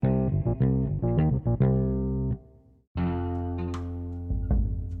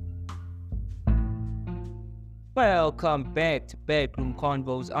Welcome back to Bedroom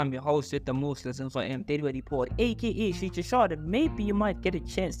Convos. I'm your host with the most lessons for Daddy Report, aka Feature Short, and maybe you might get a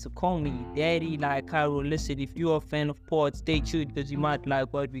chance to call me Daddy like Cairo. Listen, if you're a fan of pod, stay tuned because you might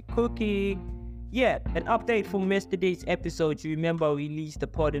like what we're cooking. Yeah, an update from yesterday's episode. You remember we released the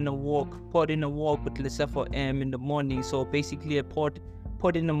pod in a walk with Lisa for M in the morning. So basically a pod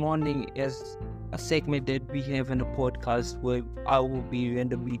in the morning is a segment that we have in the podcast where I will be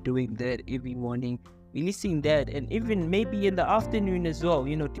randomly doing that every morning, releasing that, and even maybe in the afternoon as well,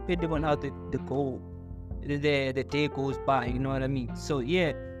 depending on how the day goes by, you know what I mean? So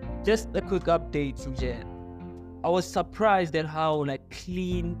yeah, just a quick update from there. I was surprised at how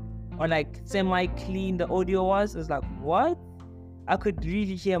clean or semi-clean the audio was. I was like, what? I could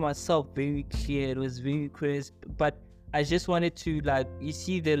really hear myself very clear. It was very crisp, but I just wanted to you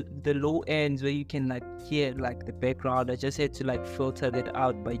see the low ends where you can hear the background. I just had to filter that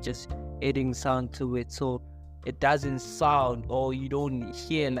out by just adding sound to it, so it doesn't sound, or you don't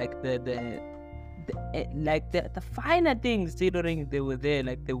hear the finer things considering they were there,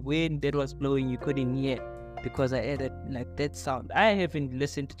 the wind that was blowing you couldn't hear because I added that sound. I haven't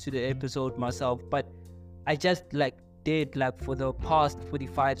listened to the episode myself, but I just did for the past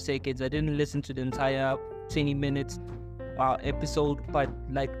 45 seconds. I didn't listen to the entire 20 minutes episode, but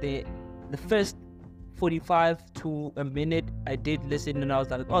the first 45 to a minute I did listen, and I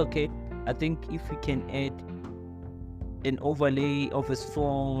was like, okay, I think if we can add an overlay of a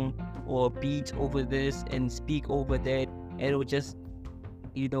song or beat over this and speak over that, it'll just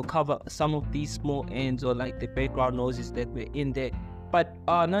cover some of these small ends or the background noises that were in there. But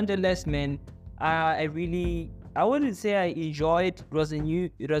nonetheless, man, I wouldn't say I enjoyed it.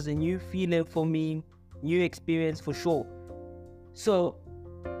 It was a new feeling for me, new experience for sure. So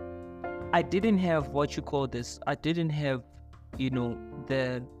I didn't have I didn't have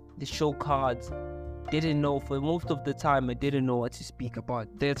the show cards. Didn't know, for most of the time I didn't know what to speak about,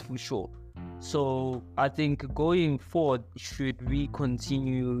 that's for sure. So I think going forward, should we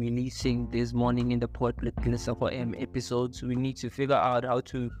continue releasing this morning in the pod Listen for M episodes, we need to figure out how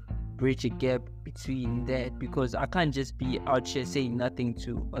to bridge a gap between that, because I can't just be out here saying nothing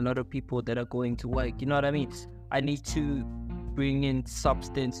to a lot of people that are going to work, you know what I mean? I need to bring in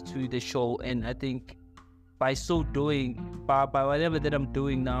substance to the show, and I think by so doing, by whatever that I'm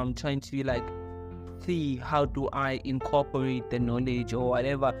doing now, I'm trying to see how do I incorporate the knowledge or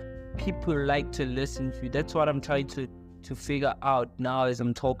whatever people like to listen to. That's what I'm trying to figure out now as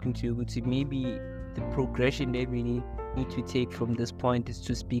I'm talking to you. Maybe the progression that we need to take from this point is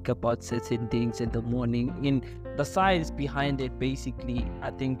to speak about certain things in the morning, in the science behind it. Basically,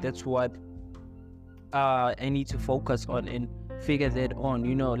 I think that's what I need to focus on and figure that on,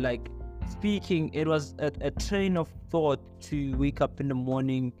 speaking. It was a train of thought to wake up in the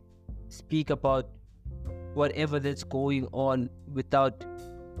morning, speak about whatever that's going on without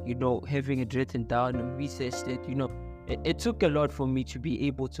having it written down and researched it. It took a lot for me to be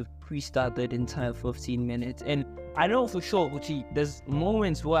able to freestyle that entire 15 minutes. And I know for sure, there's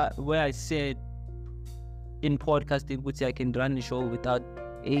moments where I said in podcasting, I can run the show without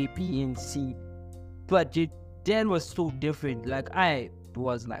A, B, and C, but that was so different. I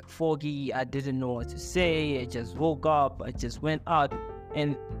was foggy, I didn't know what to say, I just woke up, I just went out,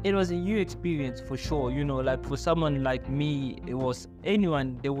 and it was a new experience for sure. For someone like me, it was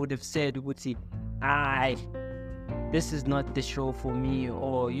anyone, they would have said, this is not the show for me,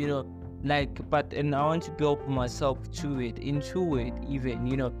 or and I want to build myself into it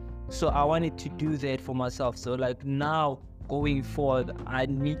even, so I wanted to do that for myself. So now going forward, I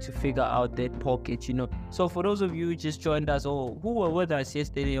need to figure out that pocket, So for those of you who just joined us or who were with us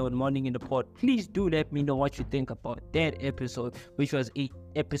yesterday on Morning in the Pod, please do let me know what you think about that episode, which was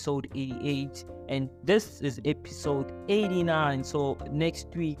episode 88, and this is episode 89. So next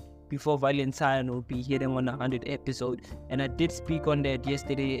week, before Valentine, we'll be hitting on the 100th episode, and I did speak on that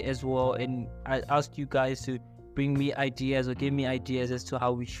yesterday as well, and I asked you guys to bring me ideas or give me ideas as to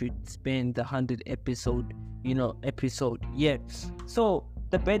how we should spend the 100th episode. Yeah. So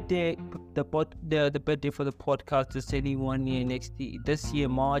the birthday for the podcast is 21 year this year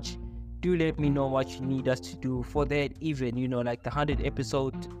March. Do let me know what you need us to do for that, even the 100th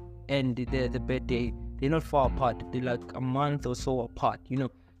episode and the birthday, they're not far apart, they're a month or so apart,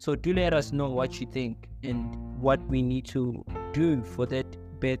 so do let us know what you think and what we need to do for that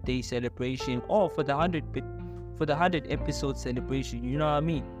birthday celebration, or for the 100th episode celebration, you know what I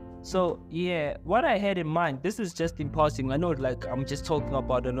mean? So yeah, what I had in mind, this is just in passing. I know I'm just talking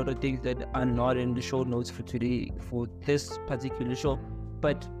about a lot of things that are not in the show notes for today, for this particular show,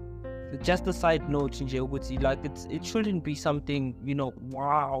 but just a side note, it shouldn't be something,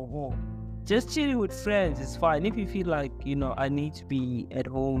 wow, just chilling with friends is fine. If you feel like, I need to be at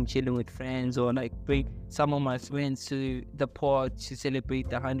home chilling with friends, or like bring some of my friends to the pod to celebrate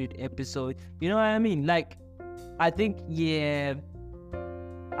the 100th episode, you know what I mean? Like, I think the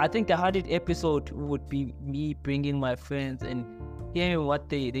 100th episode would be me bringing my friends and hearing what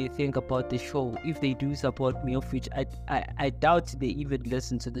they think about the show. If they do support me, of which I doubt they even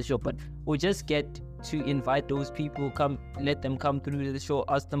listen to the show, but we'll just get to invite those people, let them come through the show,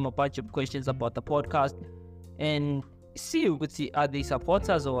 ask them a bunch of questions about the podcast, and see are they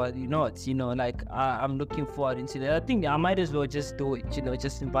supporters or are they not. I'm looking forward into that. I think I might as well just do it,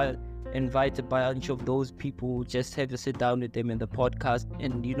 just invite a bunch of those people, just have to sit down with them in the podcast,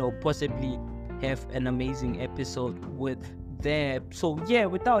 and possibly have an amazing episode with them. So yeah,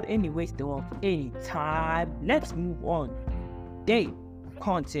 without any wasting of any time, let's move on.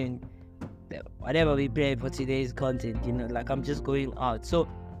 Content, whatever we play for today's content, I'm just going out. So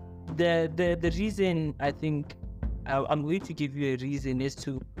the reason, I think I'm going to give you a reason as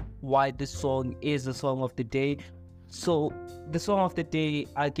to why this song is the song of the day. So the song of the day,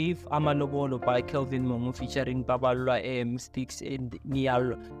 I gave Amalobolo by Kelvin Momo featuring Babalwa Sticks and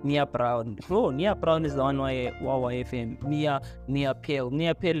Nia Brown. Nia Brown is the one why Wawa FM. Nia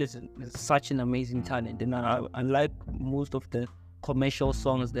Pale is such an amazing talent, and I like most of the commercial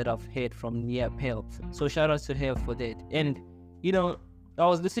songs that I've heard from Nia Pale. So shout out to her for that. And I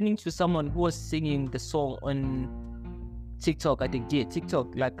was listening to someone who was singing the song on TikTok, I think,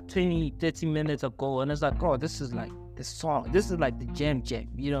 TikTok, like 20-30 minutes ago, and I was like, oh, this is like the song, this is like the jam,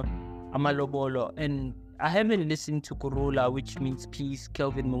 Amalobolo. And I haven't listened to Corolla, which means peace,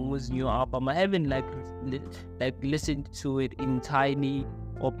 Kelvin Momo's new album. I haven't listened to it entirely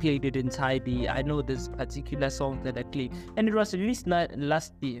or played it entirely. I know this particular song that I played, and it was released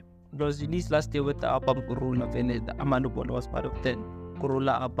last year. It was released last year with the album Corolla, and Amalobolo was part of that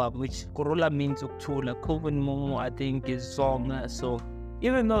Corolla album, which Corolla means October. Kelvin Momo, I think, is song. So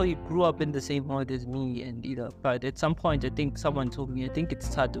even though he grew up in the same hood as me, and but at some point, I think someone told me, I think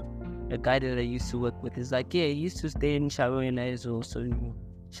it's Tato, a guy that I used to work with, is like, yeah, he used to stay in Shawero, so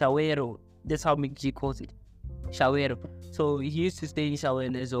Shawero, that's how Mickey calls it, Shawero. So he used to stay in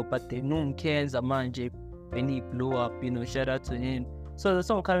Shawero, but they knew him Manje when he blew up, shout out to him. So the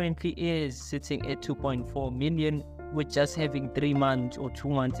song currently is sitting at 2.4 million, with just having 3 months or 2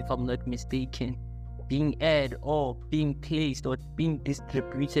 months, if I'm not mistaken, being aired or being placed or being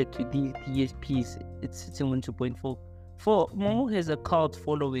distributed to these DSPs. It's sitting on 2.4. For Momo has a cult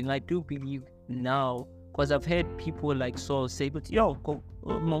following, I do believe now, because I've heard people like Saul say, but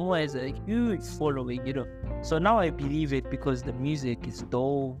Momo has a huge following, So now I believe it because the music is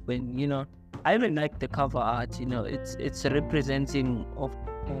dope, and I even like the cover art, it's representing of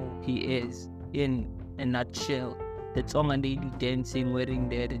who he is in a nutshell. The song and lady dancing, wearing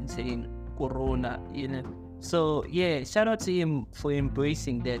that and saying Corona, So yeah, shout out to him for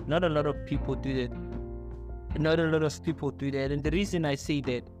embracing that. Not a lot of people do that. And the reason I say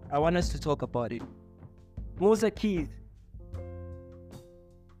that, I want us to talk about it. Musa Keys.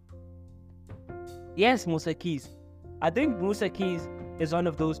 Yes, Musa Keys. I think Musa Keys is one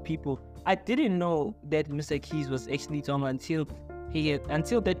of those people. I didn't know that Musa Keys was actually Tonga until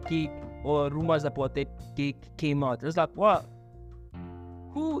that gig, or rumors about that gig came out. It was like, what?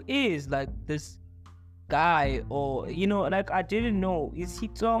 Who is like this guy? Or I didn't know. Is he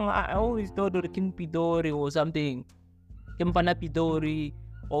Tonga? I always thought it can be Dori or something. Kimpana Pidori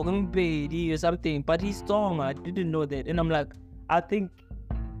or Mbedi or something. But he's Tonga. I didn't know that. And I'm like,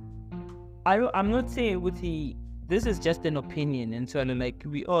 I'm not saying this is just an opinion, and so like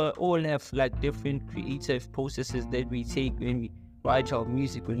we all have like different creative processes that we take when we write our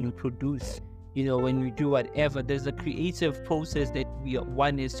music, when we produce, when we do whatever. There's a creative process that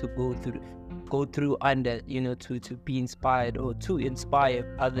one is to go through under, to be inspired or to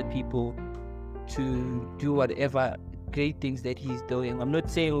inspire other people to do whatever great things that he's doing. I'm not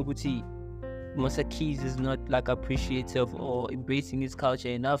saying Musa Keys is not like appreciative or embracing his culture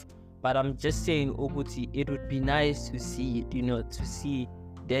enough, but I'm just saying, Oguti, it would be nice to see it, to see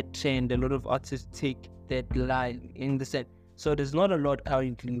that trend. A lot of artists take that line in the set. So there's not a lot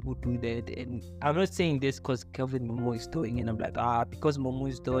currently who do that. And I'm not saying this because Kelvin Momo is doing it. And I'm like, because Momo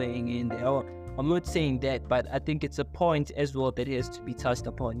is doing it. I'm not saying that, but I think it's a point as well that has to be touched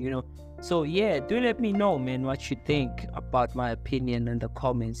upon, So yeah, do let me know, man, what you think about my opinion in the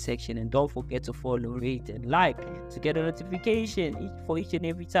comment section. And don't forget to follow, rate, and like to get a notification for each and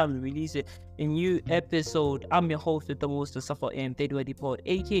every time we release a new episode. I'm your host with the most to suffer M, Thedwadi Pod,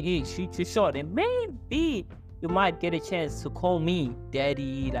 aka Shoot Your Shot. And maybe you might get a chance to call me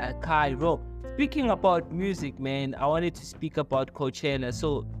Daddy, like Cairo. Speaking about music, man, I wanted to speak about Coachella.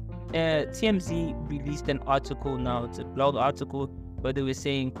 So TMZ released an article now. It's a blog article where they were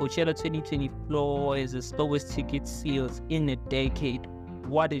saying Coachella 2024 is the slowest ticket sales in a decade.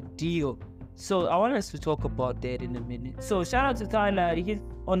 What a deal! So I want us to talk about that in a minute. So shout out to Tyler. He's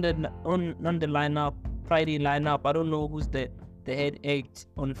on the lineup, Friday lineup. I don't know who's the head act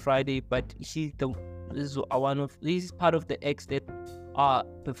on Friday, but he's part of the acts that are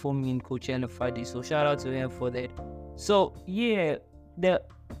performing in Coachella Friday. So shout out to him for that. So yeah, the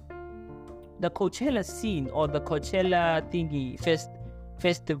Coachella scene, or the Coachella thingy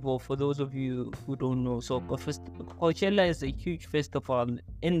festival, for those of you who don't know. So Coachella is a huge festival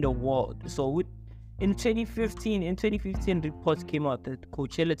in the world. So in 2015 reports came out that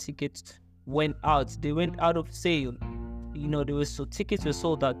Coachella tickets went out. They went out of sale. Tickets were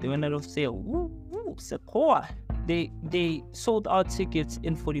sold out. They went out of sale. Sequoia. They sold out tickets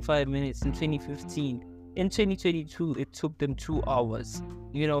in 45 minutes in 2015. In 2022, it took them 2 hours.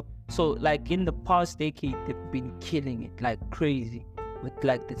 So like in the past decade, they've been killing it like crazy with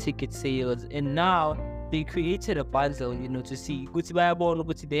like the ticket sales, and now they created a bundle, to see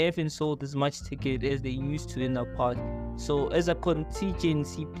they haven't sold as much ticket as they used to in the past. So as a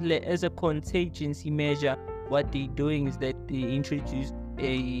contingency measure, what they're doing is that they introduced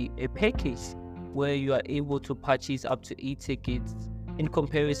a package where you are able to purchase up to 8 tickets in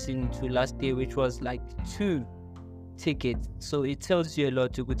comparison to last year, which was like 2 tickets. So it tells you a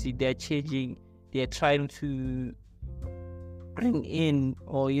lot to Gucci. They're trying to bring in,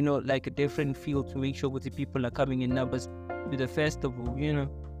 or like a different feel to make sure the people are coming in numbers to the festival.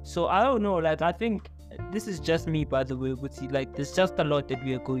 So I don't know, like I think this is just me, by the way, Gucci. Like there's just a lot that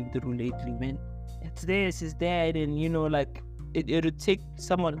we are going through lately, man. It's this, it's that, and like it would take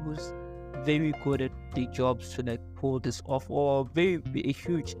someone who's very good at their jobs to like pull this off, or a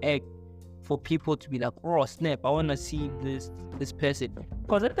huge act for people to be like, oh snap, I want to see this person.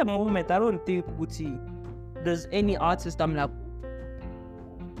 Because at the moment, I don't think Gucci there's any artist I'm like,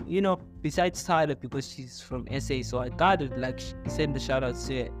 besides Tyler, because she's from SA, so I gotta like send the shout outs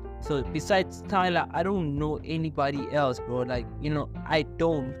to her. So besides Tyler, I don't know anybody else, bro. Like, I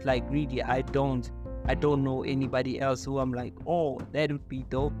don't know anybody else who I'm like, oh, that would be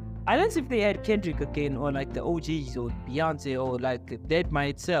dope. Unless if they had Kendrick again, or like the OGs, or Beyonce, or like that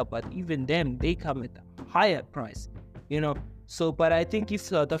might sell, but even them, they come at a higher price, So, but I think if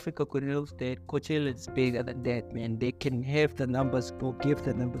South Africa could help that, Coachella is bigger than that, man. They can have the numbers, go give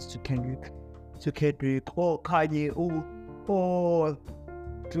the numbers to Kendrick, or Kanye, or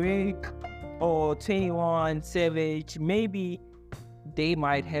Drake, or 21 Savage. Maybe they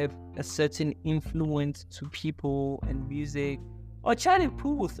might have a certain influence to people and music. Or Charlie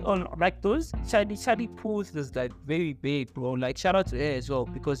Puth, or like those. Charlie Puth is like very big, bro. Like shout out to her as well,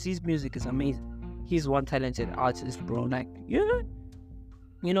 because his music is amazing. He's one talented artist, bro. Like,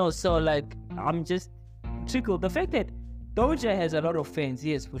 so like I'm just trickled. The fact that Doja has a lot of fans,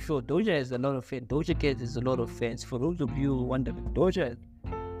 yes, for sure. Doja has a lot of fans. Doja Cat has a lot of fans. For those of you who wonder, Doja has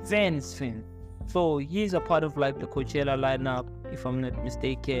fans. So he's a part of like the Coachella lineup, if I'm not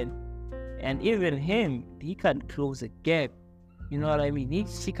mistaken. And even him, he can close a gap. You know what I mean?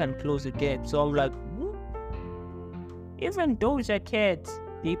 She can close the gap. So I'm like, even Doja Cat,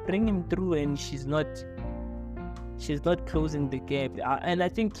 they bring him through, and she's not closing the gap. And I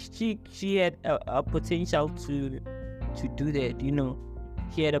think she had a potential to do that.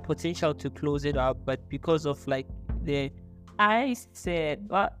 She had a potential to close it up, but because of like I said,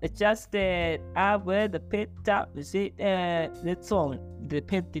 just that I wear the pet top. Is it that song, the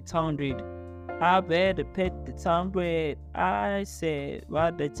pet the town read? I wear the pet the town red. I said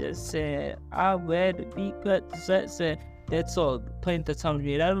what they just said. I wear the beat cut. That song, Paint the Town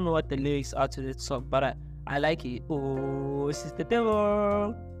Red. I don't know what the lyrics are to that song, but I like it. Oh, this is the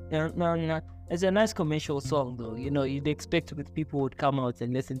devil. No. It's a nice commercial song, though. You'd expect that people would come out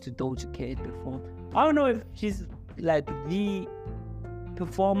and listen to Doja Cat perform. I don't know if she's like the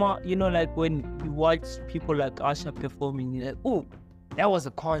performer. Like when you watch people like Usher performing, you're like, oh, that was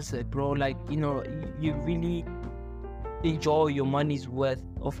a concert, bro. Like, you really enjoy your money's worth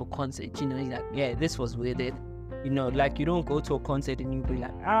of a concert. You're like, yeah, this was worth it. Like you don't go to a concert and you be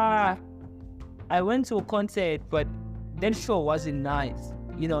like, I went to a concert, but that show wasn't nice.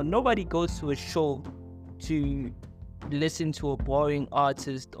 Nobody goes to a show to listen to a boring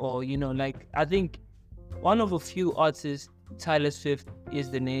artist, or like I think one of a few artists, Taylor Swift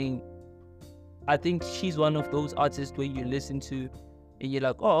is the name. I think she's one of those artists where you listen to and you're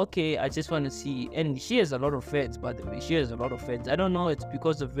like, oh, okay, I just want to see. And she has a lot of fans, by the way. She has a lot of fans. I don't know it's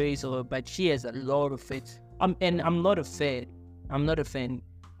because of race, but she has a lot of fans. And I'm not a fan.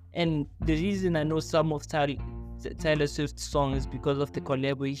 And the reason I know some of Taylor Swift's song is because of the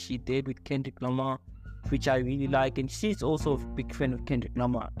collab she did with Kendrick Lamar, which I really like. And she's also a big fan of Kendrick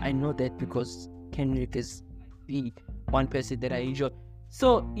Lamar. I know that because Kendrick is the one person that I enjoy.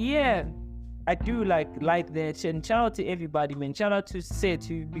 So yeah, I do like that. And shout out to everybody, man. Shout out to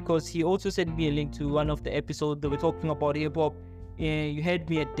Setu, because he also sent me a link to one of the episodes that we're talking about hip hop. You Had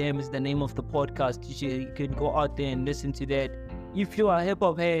Me at Damn is the name of the podcast. You can go out there and listen to that. If you are a hip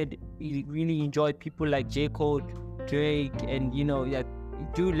hop head, you really enjoy people like J. Cole, Drake, and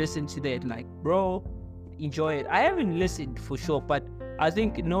do listen to that. Like, bro, enjoy it. I haven't listened for sure, but I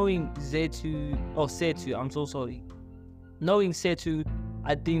think knowing Setu, I'm so sorry. Knowing Setu,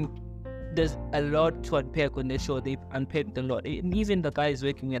 I think there's a lot to unpack on the show. They've unpacked a lot. And even the guy is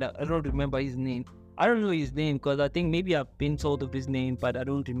working with it. I don't remember his name. I don't know his name because I think maybe I've been told of his name, but I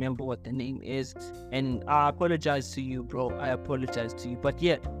don't remember what the name is. And I apologize to you, bro. I apologize to you. But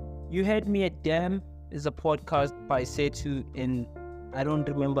yeah, You Had Me at Damn is a podcast by Setu, and I don't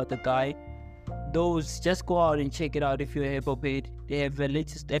remember the guy. Those, just go out and check it out if you're a hip hop head. They have the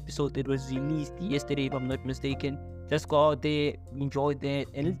latest episode that was released yesterday, if I'm not mistaken. Just go out there, enjoy that,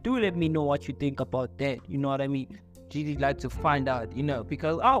 and do let me know what you think about that. You know what I mean? Really like to find out,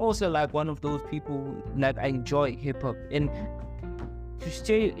 because I also like one of those people, like, I enjoy hip hop. And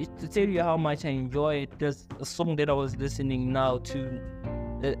to tell you how much I enjoy it, there's a song that I was listening now to,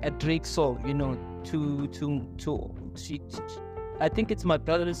 a Drake song, I think it's My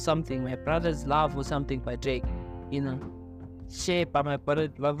Brother's Love or something by Drake, shared by my brother.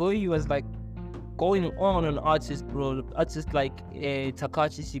 Although he was like going on artists, bro. Artists like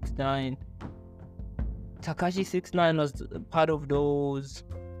Takashi 69. Takashi 69 was part of those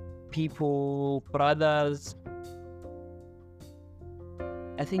people, brothers.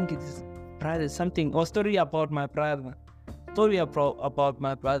 I think it's brothers, something, or Story About My Brother. About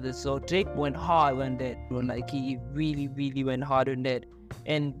My Brother. So Drake went hard on that, bro. Like, he really, really went hard on that.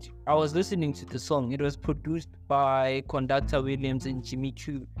 And I was listening to the song. It was produced by Conductor Williams and Jimmy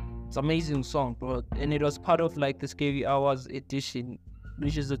Choo. It's an amazing song, bro. And it was part of like the Scary Hours edition,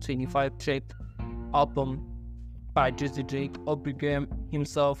 which is a 25-track album by Drizzy Drake, Aubrey Graham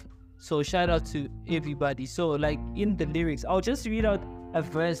himself. So shout out to everybody. So like in the lyrics, I'll just read out a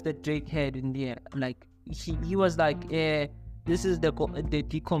verse that Drake had in there. Like he was like, this is the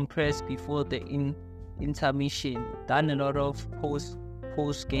decompress before the intermission. Done a lot of post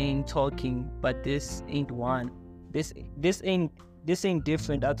game talking, but this ain't one. This ain't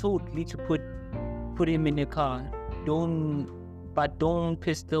different. I told Lee to put him in the car. Don't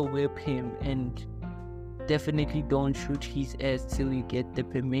pistol whip him, and definitely don't shoot his ass till you get the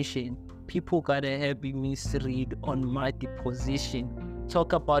permission. People got a heavy misread on my deposition.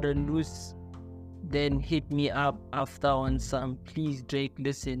 Talk about a loose, then hit me up after on some. Please, Drake,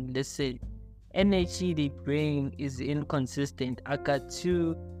 listen. NHE, the brain is inconsistent. I got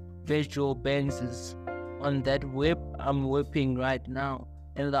 2 visual bangs on that whip I'm whipping right now,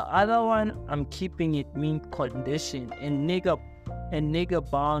 and the other one I'm keeping it mint condition. And nigga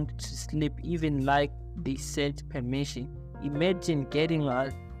bound to slip, even like they sent permission. Imagine getting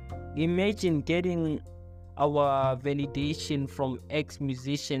our validation from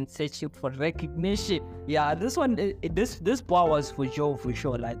ex-musicians searching for recognition. Yeah, this one, this bar was for Joe for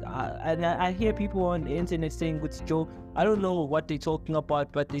sure. Like, I hear people on the internet saying it's Joe. I don't know what they're talking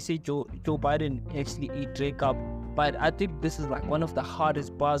about, but they say Joe Biden actually ate Drake up. But I think this is like one of the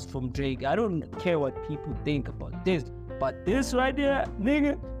hardest bars from Drake. I don't care what people think about this, but this right there,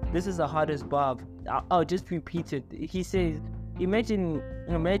 nigga, this is the hardest bar. I'll just repeat it. He says, Imagine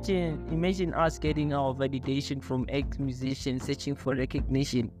us getting our validation from ex-musicians searching for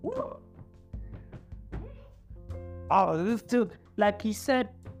recognition. Oh, this too. Like he said,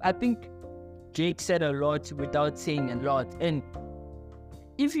 I think Drake said a lot without saying a lot. And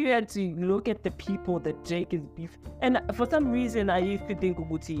if you had to look at the people that Drake is beef, and for some reason I used to think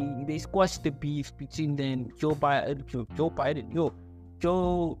they squashed the beef between them.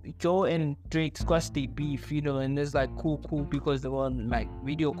 Joe and Drake squashed the beef, and it's like cool because they were on like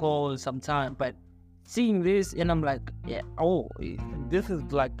video calls sometime. But seeing this, and I'm like, this is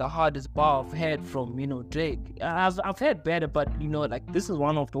like the hardest bar I've had from Drake. I've had better, but like this is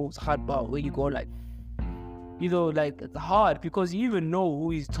one of those hard bars where you go like, like it's hard because you even know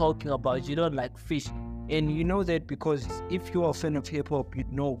who he's talking about. You don't like fish. And you know that because if you're a fan of hip hop, you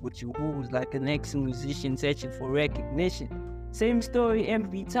know who's like an ex-musician searching for recognition. Same story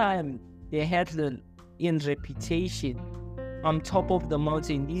every time. They had the in reputation. On top of the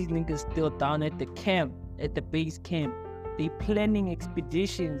mountain, these niggas still down at the camp, at the base camp. They planning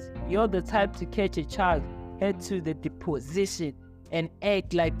expeditions. You're the type to catch a child, head to the deposition. and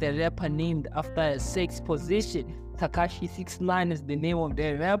act like the rapper named after a sex position. Takashi 69 is the name of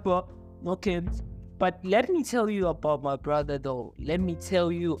the rapper. Okay, but let me tell you about my brother though. He repeats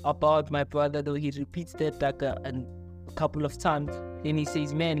that like a couple of times. Then he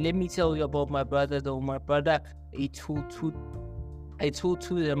says, man, let me tell you about my brother though. My brother, I told you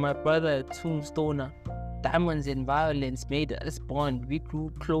that my brother, a tombstoner. Diamonds and violence made us bond. We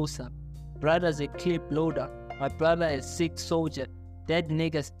grew closer. Brother's a clip loader. My brother is sick soldier. That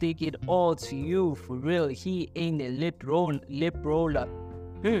nigga stick it all to you for real. He ain't a lip roller.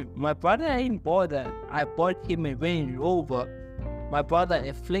 My brother ain't bothered. I bought him a Range Rover. My brother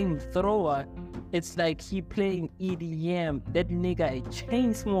a flamethrower. It's like he playing EDM. That nigga a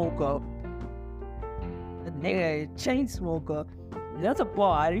chain smoker. That's a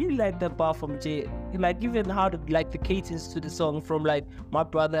bar. I really like that bar from Jay. Like even how the cadence to the song from like my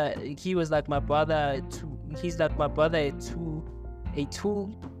brother. He was like my brother. He's like my brother. A tool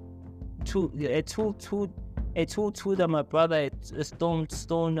that my brother. A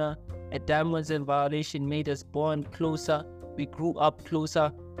stoner. A diamonds and violation made us bond closer. We grew up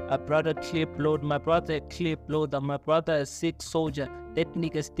closer. A brother clip load. My brother clip loader. My brother a sick soldier. That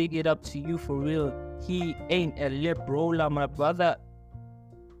nigga stick it up to you for real. He ain't a lip roller. My brother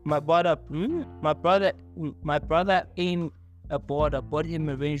ain't a border. Bought him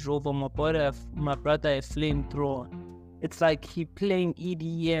a Range Rover. My brother a flamethrower. It's like he playing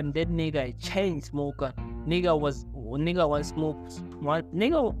EDM. That nigga a chain smoker. Niggas want smoke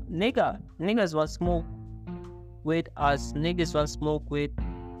with us. Niggas want smoke with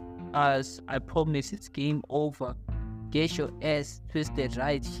us. I promise it's game over. Get your ass twisted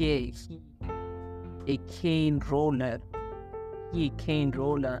right here. He a cane roller.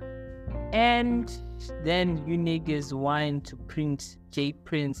 And then you niggas whine to J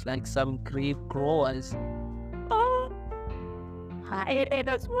Prince like some grave growers. Oh,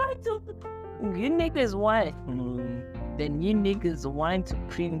 that's what you niggas whine. Then you niggas whine to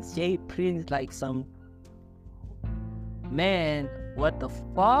J Prince like some. Man, what the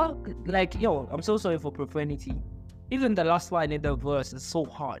fuck? Like, yo, I'm so sorry for profanity. Even the last line in the verse is so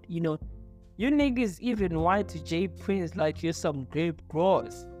hard, you know. You niggas even whine to J Prince like you're some grape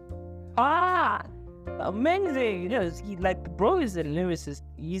growers. Amazing. You know, the bro is a lyricist.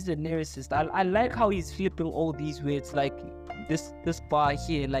 He's a lyricist. I like how he's flipping all these words. Like this bar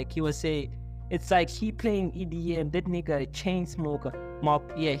here, like he was saying, it's like he playing EDM. That nigga a chain smoker.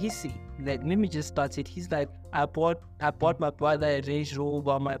 Let me just start it. He's like, I bought my brother a Range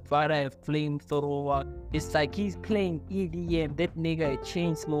Rover, my brother a flamethrower. It's like he's playing EDM. That nigga a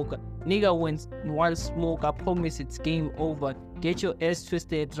chain smoker. Nigga wants one smoke. I promise it's game over. Get your ass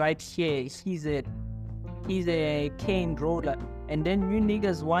twisted right here. He's a cane roller. And then you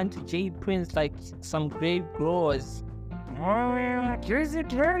niggas want to J Prince like some grave growers. Here's it,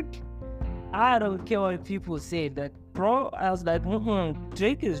 Drake. I don't care what people say that, bro. I was like,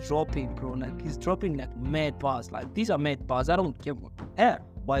 Drake is dropping, bro. Like he's dropping like mad bars. Like these are mad bars. I don't care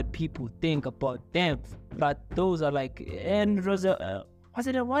what people think about them. But those are like, and was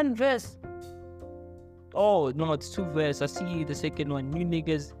it a one verse? Oh no, it's two verses. I see the second one. You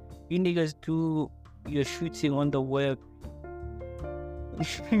niggas do your shooting on the web.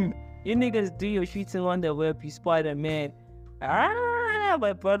 You niggas do your shooting on the web. You Spider-Man.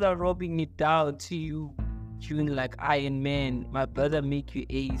 My brother rubbing it down to you, chewing like Iron Man. My brother make your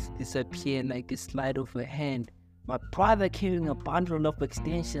ace disappear like a slide of a hand. My brother carrying a bundle of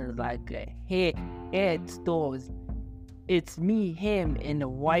extensions like a head stores. It's me, him, and a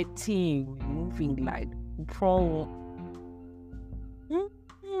white team moving like pro.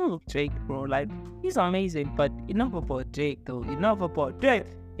 Drake, bro, like he's amazing. But enough about Drake, though. Enough about Drake.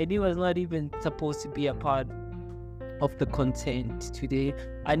 And he was not even supposed to be a part of the content today.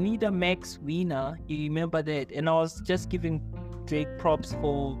 I need a Max Wiener. You remember that? And I was just giving Drake props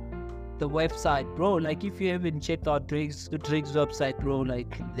for the website, bro. Like if you haven't checked out Drake's website, bro,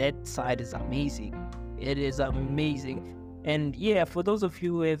 like that site is amazing. It is amazing. And yeah, for those of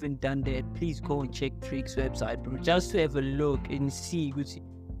you who haven't done that, please go and check Drake's website, bro, just to have a look and see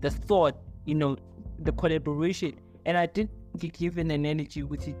the thought, you know, the collaboration. And I did give an analogy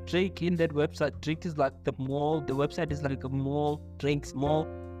with it. Drake in that website. Drake is like the mall. The website is like a mall, Drake's mall,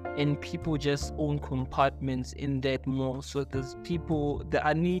 and people just own compartments in that mall. So there's people. The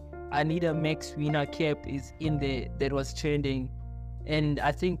I need a Max Wiener cap is in there that was trending, and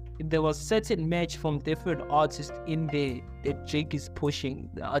I think there was certain match from different artists in there that Drake is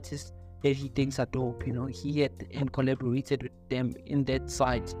pushing. The artists that he thinks are dope, you know, he had and collaborated with them in that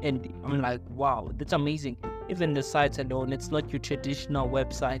site, and I'm like, wow, that's amazing. Even the site alone, it's not your traditional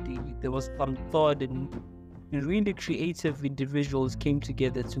website. There was some thought and really creative individuals came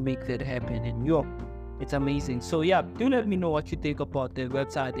together to make that happen, and it's amazing. So yeah, do let me know what you think about the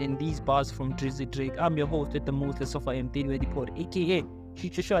website and these bars from Drizzy Drake. I'm your host with the most, the Sofa M Daily Report, aka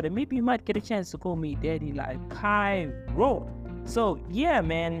Future Shot, and maybe you might get a chance to call me Daddy like Cairo. So yeah,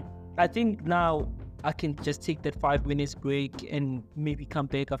 man, I think now I can just take that 5 minutes break and maybe come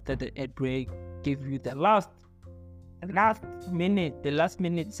back after the ad break, give you the last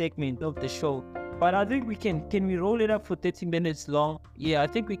minute segment of the show. But I think can we roll it up for 30 minutes long? Yeah, I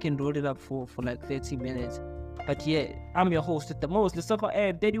think we can roll it up for like 30 minutes. But yeah, I'm your host with the most, the Sofa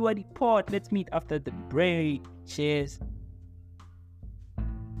M Daily Report. Let's meet after the break. Cheers.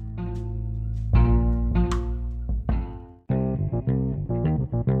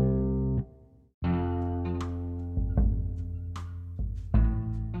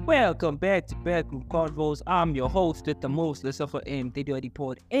 Welcome back to Backroom Convos. I'm your host with the most, the Sofa M Daily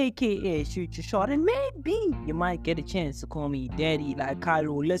Report, aka Shoot Your Shot, and maybe you might get a chance to call me Daddy like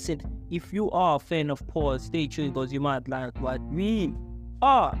Cairo. Listen, if you are a fan of Pause, stay tuned because you might like what we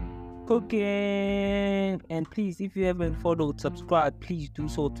are cooking. And please, if you haven't followed, subscribe, please do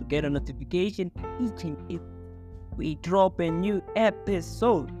so to get a notification each and if we drop a new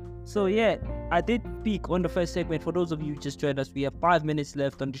episode. So yeah, I did speak on the first segment. For those of you who just joined us, we have 5 minutes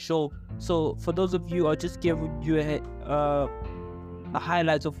left on the show. So for those of you, I'll just give you a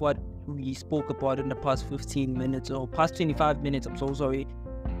highlight of what we spoke about in the past 15 minutes or past 25 minutes. I'm so sorry.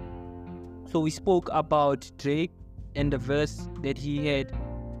 So we spoke about Drake and the verse that he had.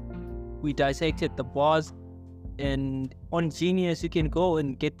 We dissected the bars, and on Genius you can go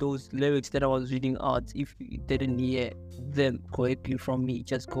and get those lyrics that I was reading out. If you didn't hear them correctly from me,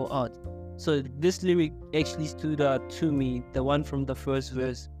 just go out. So this lyric actually stood out to me, the one from the first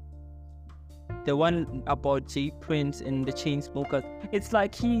verse, the one about J Prince and the Chainsmokers. It's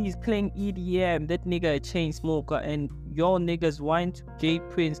like he's playing EDM, that nigga a Chainsmoker, and your niggas want J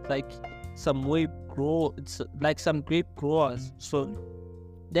Prince like some grape growers. So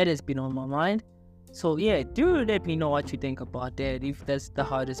that has been on my mind. So yeah, do let me know what you think about that, if that's the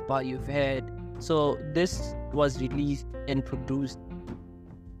hardest part you've had. So this was released and produced.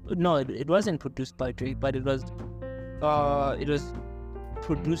 No, it wasn't produced by Drake, but it was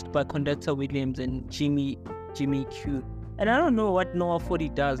produced by Conductor Williams and Jimmy Q. And I don't know what Noah 40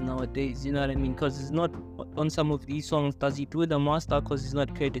 does nowadays, you know what I mean? Because it's not on some of these songs. Does he do the master because he's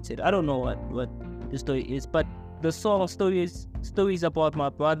not credited? I don't know what the story is, but the song stories about my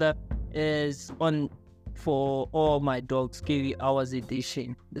brother is on For All My Dogs Scary Hours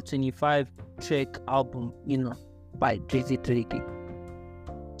edition, the 25-track album, by Drizzy Drake.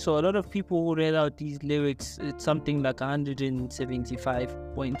 So a lot of people who read out these lyrics, it's something like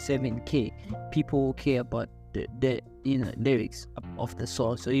 175.7k people who care about the lyrics of the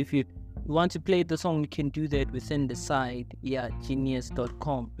song. So if you want to play the song, you can do that within the site,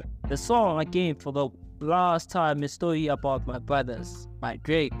 genius.com. The song, again, for the last time, is Story About My Brothers by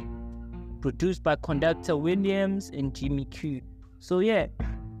Drake, produced by Conductor Williams and Jimmy Q. So yeah,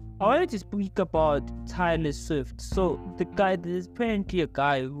 I wanted to speak about Taylor Swift. So there's apparently a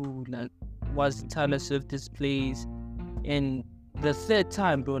guy who was Taylor Swift's place, and the third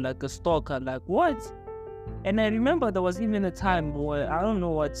time, bro, like a stalker, like what? And I remember there was even a time where I don't know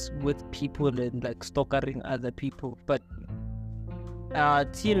what's with people and like stalkering other people, but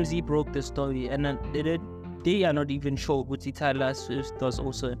TMZ broke the story, and they are not even sure what Taylor Swift was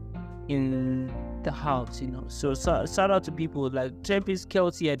also in the house, So shout out to people like Travis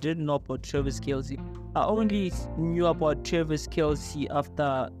Kelce. I didn't know about Travis Kelce. I only knew about Travis Kelce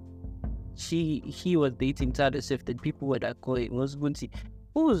after he was dating Taylor Swift, and people were like, who's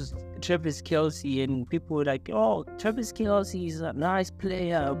Travis Kelce? And people were like, oh, Travis Kelce is a nice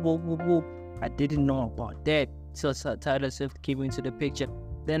player. Whoop, whoop, whoop. I didn't know about that. So Taylor Swift came into the picture.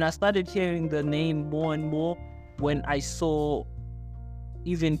 Then I started hearing the name more and more when I saw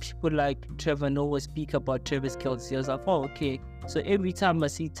even people like Trevor Noah speak about Travis Kelce. I was like, oh, okay. So every time I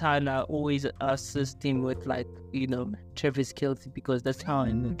see Tyler, I always assist him with Travis Kelce, because that's how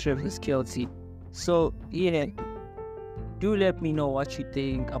I know Travis Kelce. So yeah, do let me know what you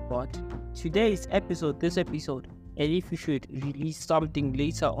think about this episode, and if you should release something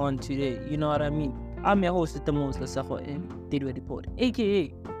later on today, you know what I mean? I'm your host at the most, Lasafo M Daily Report,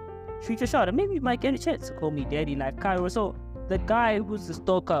 aka Future Shot, and maybe you might get a chance to call me Daddy like Cairo. So the guy who's the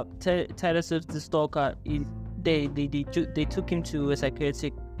stalker, Taylor Swift, the stalker, they took him to a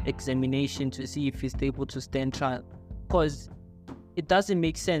psychiatric examination to see if he's able to stand trial, because it doesn't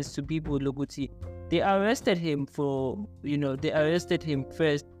make sense to people. Loguti, they arrested him first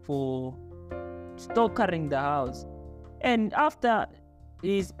for stalkering the house, and after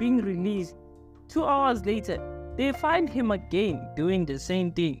he's being released 2 hours later, they find him again doing the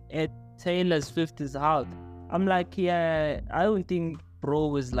same thing at Taylor Swift's house. I'm like, yeah, I don't think bro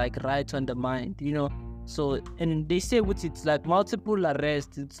was like right on the mind, you know. So, and they say it's like multiple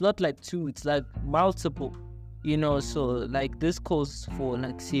arrests. It's not like 2, it's like multiple, you know. So like this calls for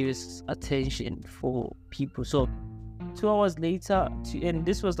like serious attention for people. So 2 hours later, and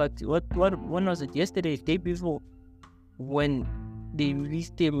this was like when was it? Yesterday, day before, when they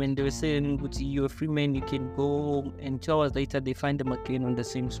released him and they were saying, you're a free man, you can go home. And 2 hours later, they find him again on the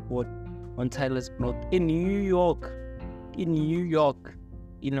same spot on Tyler's block in New York. You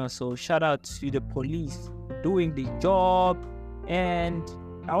know, so shout out to the police for doing the job. And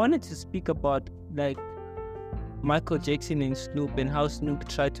I wanted to speak about like Michael Jackson and Snoop and how Snoop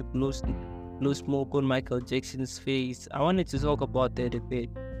tried to blow smoke on Michael Jackson's face. I wanted to talk about that a bit.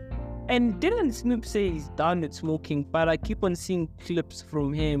 And didn't Snoop say he's done with smoking? But I keep on seeing clips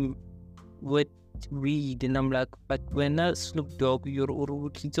from him with weed, and I'm like, but when that Snoop Dogg, you are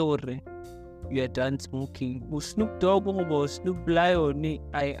done smoking. Snoop Dogg or Snoop Lion,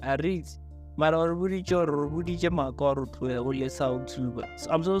 I read. But I'm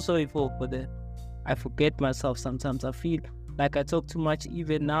so sorry for that. I forget myself sometimes. I feel like I talk too much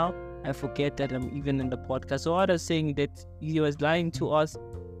even now. I forget that I'm even in the podcast. So I was saying that he was lying to us,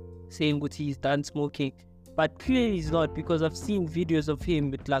 saying what he's done smoking, but clearly he's not, because I've seen videos of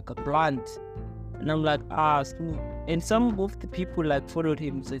him with like a blunt, and I'm like, Snoop. And some of the people like followed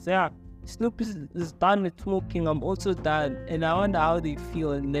him, so say, Snoop is done with smoking, I'm also done. And I wonder how they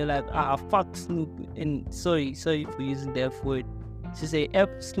feel, and they're like, fuck Snoop. And sorry for using that word, to say F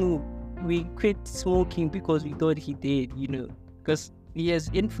Snoop, we quit smoking because we thought he did, you know, because he has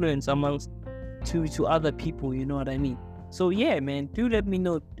influence amongst to other people, you know what I mean? So yeah, man, do let me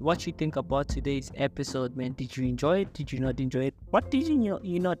know what you think about today's episode, man. Did you enjoy it? Did you not enjoy it? What did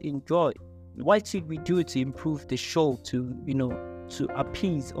you not enjoy? What should we do to improve the show, to, you know, to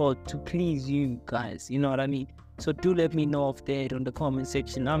appease or to please you guys? You know what I mean? So do let me know of that on the comment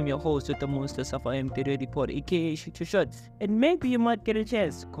section. I'm your host with the Monsters of the Ready Pod, aka Shoot Your Shot. And maybe you might get a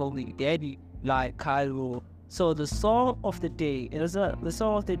chance to call me Daddy, like Cairo. So the song of the day is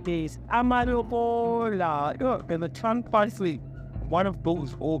Amarobola. And the tongue parsley, one of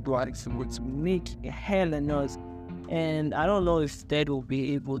those old rights would make a hell of noise. And I don't know if that will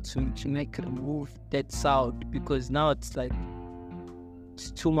be able to make it move that sound, because now it's like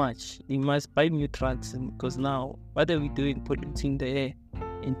it's too much. You must buy new tracks, because now what are we doing? Polluting the air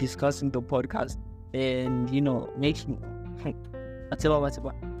and discussing the podcast and, you know, making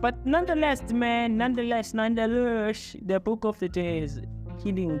whatever. But nonetheless, the book of the day is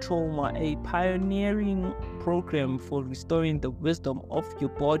Healing Trauma, a pioneering program for restoring the wisdom of your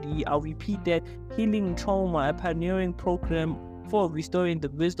body. I'll repeat that. Healing Trauma, a pioneering program for restoring the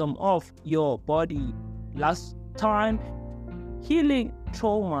wisdom of your body. Last time, Healing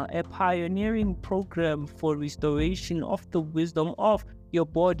Trauma, a pioneering program for restoration of the wisdom of your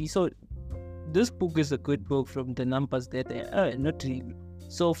body. So this book is a good book from the numbers that not really.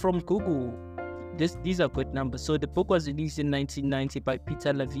 So from Google, these are good numbers. So the book was released in 1990 by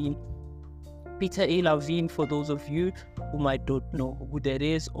Peter Levine. Peter A. Levine, for those of you who might don't know who that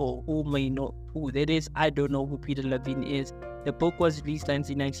is, or who may know who that is, I don't know who Peter Levine is. The book was released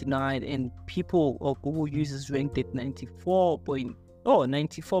in 1999, and people or Google users ranked it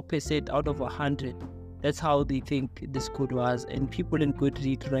 94% out of 100. That's how they think this good was. And people in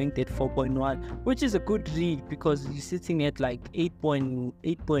Goodreads ranked it 4.1, which is a good read, because you're sitting at like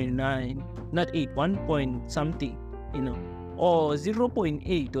 8.9, not 8, 1 point something, you know, or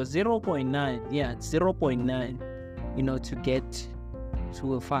 0.8 or 0.9. Yeah, it's 0.9, you know, to get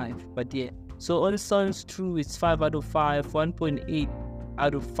to a 5. But yeah, so all sounds true. It's 5 out of 5, 1.8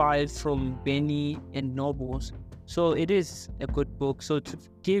 out of 5 from Benny and Nobles. So it is a good book. So to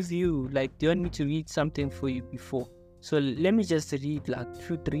give you, like, do you want me to read something for you before? So let me just read like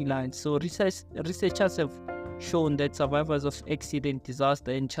 2-3 lines. So researchers have shown that survivors of accident,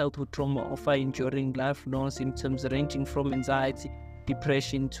 disaster, and childhood trauma offer enduring lifelong symptoms ranging from anxiety,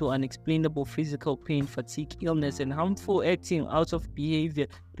 depression, to unexplainable physical pain, fatigue, illness, and harmful acting out of behavior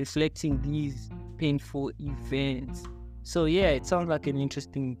reflecting these painful events. So yeah, it sounds like an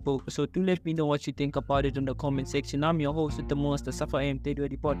interesting book. So do let me know what you think about it in the comment section. I'm your host with the Monster Safa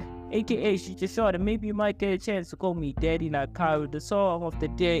M30 Pod, aka Shoot Your Shot, and maybe you might get a chance to call me Daddy like Kyle. The song of the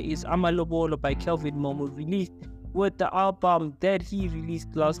day is Amalobolo by Kelvin Momo, released with the album that he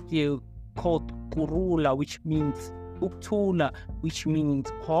released last year called Kurula, which means Uktula, which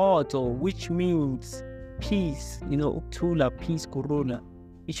means heart, or which means peace. You know, Uktula, peace, Kurula,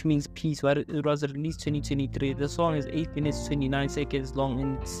 which means peace. It was released 2023. The song is 8 minutes 29 seconds long,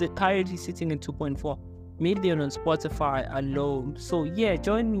 and it's currently sitting in 2.4 million on Spotify alone. So yeah,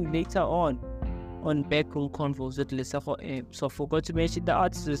 join me later on Backroom Convos with Lesafo M. So I forgot to mention the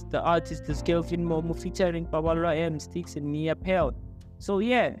artist is Kelvin Momo featuring Babala M, Sticks, and Mia Pell. So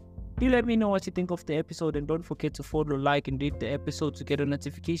yeah, do let me know what you think of the episode, and don't forget to follow, like, and rate the episode to get a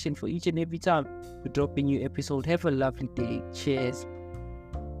notification for each and every time we drop a new episode. Have a lovely day. Cheers.